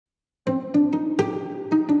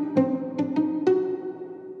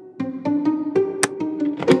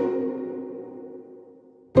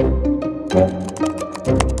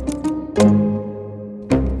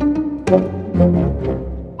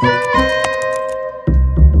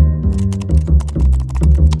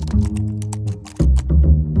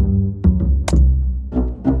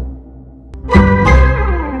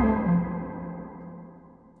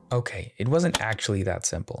okay, it wasn't actually that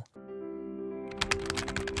simple.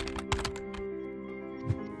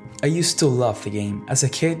 I used to love the game. As a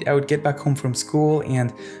kid, I would get back home from school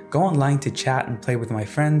and go online to chat and play with my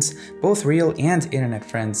friends, both real and internet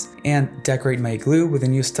friends, and decorate my igloo with the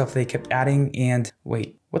new stuff they kept adding and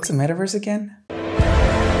wait, what's a metaverse again?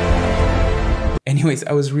 Anyways,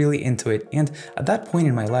 I was really into it, and at that point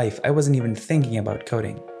in my life, I wasn't even thinking about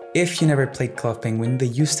coding. If you never played Club Penguin, they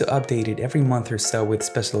used to update it every month or so with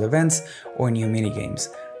special events or new minigames,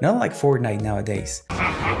 not like Fortnite nowadays.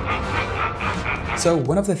 So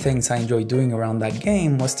one of the things I enjoyed doing around that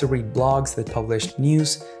game was to read blogs that published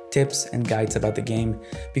news, tips, and guides about the game,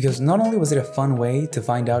 because not only was it a fun way to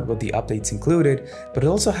find out what the updates included, but it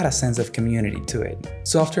also had a sense of community to it.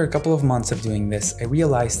 So after a couple of months of doing this, I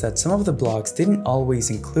realized that some of the blogs didn't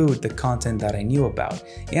always include the content that I knew about,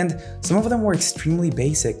 and some of them were extremely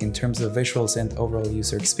basic in terms of visuals and overall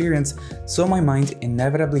user experience, so my mind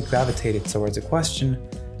inevitably gravitated towards the question,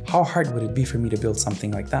 how hard would it be for me to build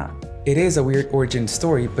something like that? It is a weird origin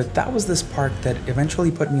story, but that was the spark that eventually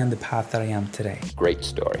put me on the path that I am today. Great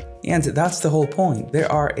story. And that's the whole point.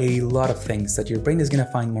 There are a lot of things that your brain is going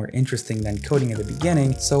to find more interesting than coding at the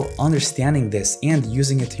beginning, so understanding this and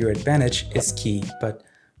using it to your advantage is key, but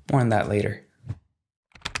more on that later.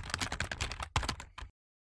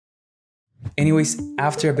 Anyways,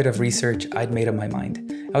 after a bit of research, I'd made up my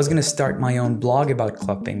mind. I was gonna start my own blog about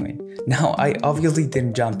Club Penguin. Now, I obviously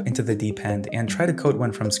didn't jump into the deep end and try to code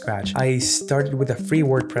one from scratch. I started with a free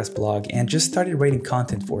WordPress blog and just started writing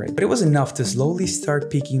content for it. But it was enough to slowly start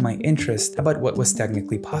piquing my interest about what was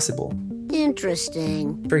technically possible.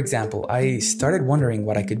 Interesting. For example, I started wondering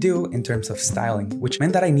what I could do in terms of styling, which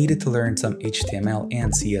meant that I needed to learn some HTML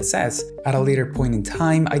and CSS. At a later point in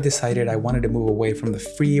time, I decided I wanted to move away from the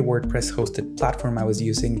free WordPress hosted platform I was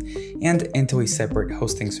using and into a separate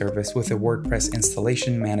hosting service with a WordPress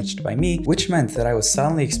installation managed by me, which meant that I was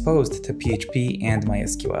suddenly exposed to PHP and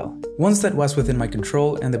MySQL. Once that was within my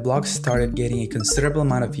control and the blog started getting a considerable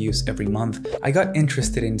amount of views every month, I got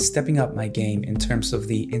interested in stepping up my game in terms of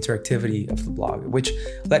the interactivity of the blog, which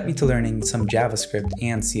led me to learning some JavaScript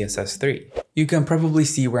and CSS3. You can probably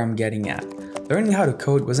see where I'm getting at. Learning how to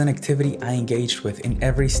code was an activity I engaged with in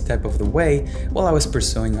every step of the way while I was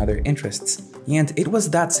pursuing other interests. And it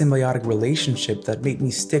was that symbiotic relationship that made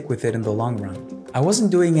me stick with it in the long run. I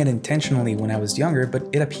wasn't doing it intentionally when I was younger, but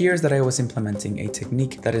it appears that I was implementing a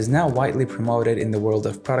technique that is now widely promoted in the world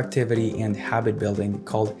of productivity and habit building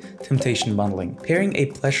called temptation bundling, pairing a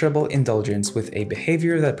pleasurable indulgence with a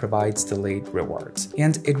behavior that provides delayed rewards.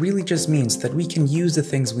 And it really just means that we can use the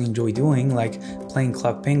things we enjoy doing, like playing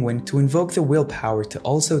Club Penguin, to invoke the willpower to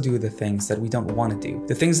also do the things that we don't want to do,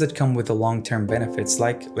 the things that come with the long-term benefits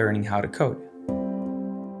like learning how to code.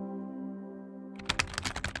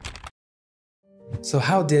 So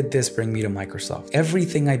how did this bring me to Microsoft?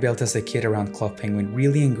 Everything I built as a kid around Club Penguin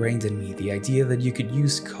really ingrained in me the idea that you could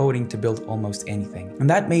use coding to build almost anything. And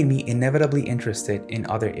that made me inevitably interested in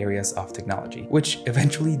other areas of technology, which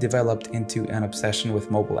eventually developed into an obsession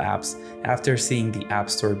with mobile apps after seeing the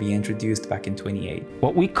App Store be introduced back in 2008.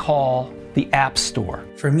 What we call the App Store.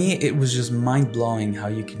 For me, it was just mind-blowing how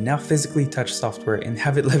you can now physically touch software and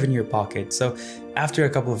have it live in your pocket. So after a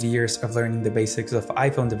couple of years of learning the basics of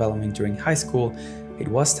iPhone development during high school, it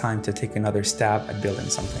was time to take another stab at building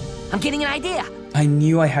something. I'm getting an idea. I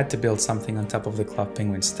knew I had to build something on top of the Club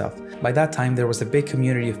Penguin stuff. By that time, there was a big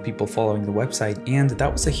community of people following the website, and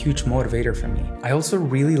that was a huge motivator for me. I also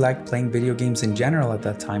really liked playing video games in general at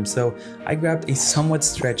that time, so I grabbed a somewhat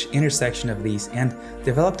stretched intersection of these and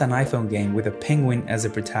developed an iPhone game with a penguin as a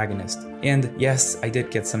protagonist. And yes, I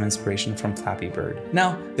did get some inspiration from Flappy Bird.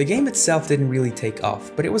 Now, the game itself didn't really take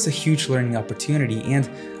off, but it was a huge learning opportunity, and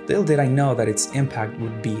little did I know that its impact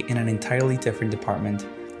would be in an entirely different department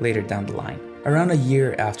later down the line. Around a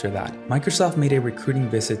year after that, Microsoft made a recruiting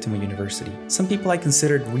visit to my university. Some people I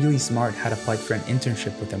considered really smart had applied for an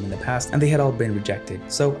internship with them in the past, and they had all been rejected.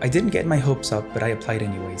 So I didn't get my hopes up, but I applied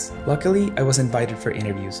anyways. Luckily, I was invited for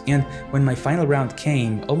interviews, and when my final round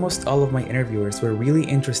came, almost all of my interviewers were really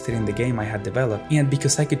interested in the game I had developed, and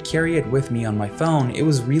because I could carry it with me on my phone, it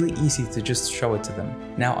was really easy to just show it to them.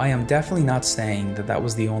 Now, I am definitely not saying that that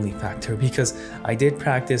was the only factor, because I did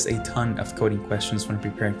practice a ton of coding questions when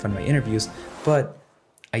preparing for my interviews, but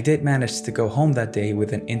I did manage to go home that day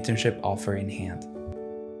with an internship offer in hand.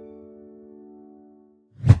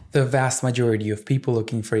 The vast majority of people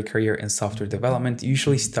looking for a career in software development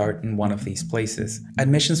usually start in one of these places: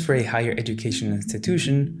 admissions for a higher education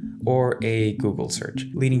institution or a Google search,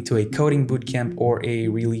 leading to a coding bootcamp or a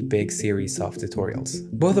really big series of tutorials.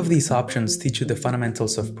 Both of these options teach you the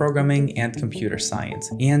fundamentals of programming and computer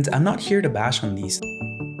science, and I'm not here to bash on these.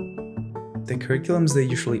 the curriculums they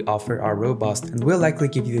usually offer are robust and will likely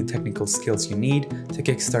give you the technical skills you need to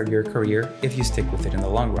kickstart your career if you stick with it in the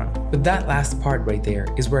long run. But that last part right there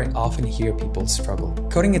is where I often hear people struggle.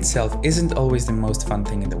 Coding itself isn't always the most fun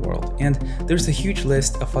thing in the world, and there's a huge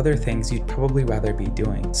list of other things you'd probably rather be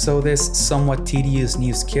doing. So this somewhat tedious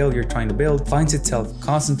new skill you're trying to build finds itself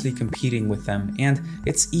constantly competing with them, and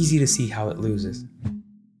it's easy to see how it loses.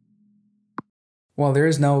 While there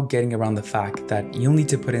is no getting around the fact that you'll need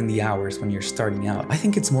to put in the hours when you're starting out, I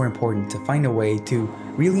think it's more important to find a way to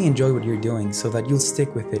really enjoy what you're doing so that you'll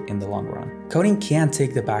stick with it in the long run. Coding can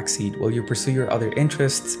take the backseat while you pursue your other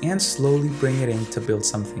interests and slowly bring it in to build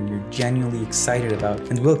something you're genuinely excited about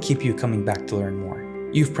and will keep you coming back to learn more.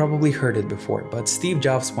 You've probably heard it before, but Steve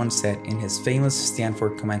Jobs once said in his famous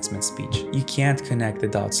Stanford commencement speech, "You can't connect the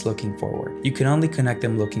dots looking forward. You can only connect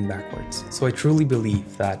them looking backwards." So I truly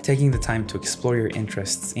believe that taking the time to explore your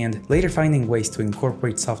interests and later finding ways to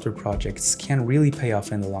incorporate software projects can really pay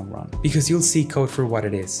off in the long run. Because you'll see code for what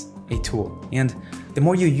it is, a tool. And the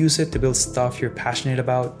more you use it to build stuff you're passionate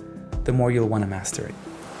about, the more you'll want to master it.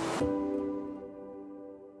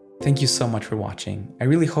 Thank you so much for watching. I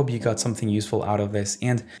really hope you got something useful out of this,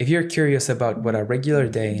 and if you're curious about what a regular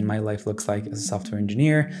day in my life looks like as a software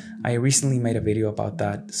engineer, I recently made a video about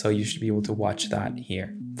that, so you should be able to watch that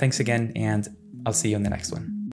here. Thanks again, and I'll see you in the next one.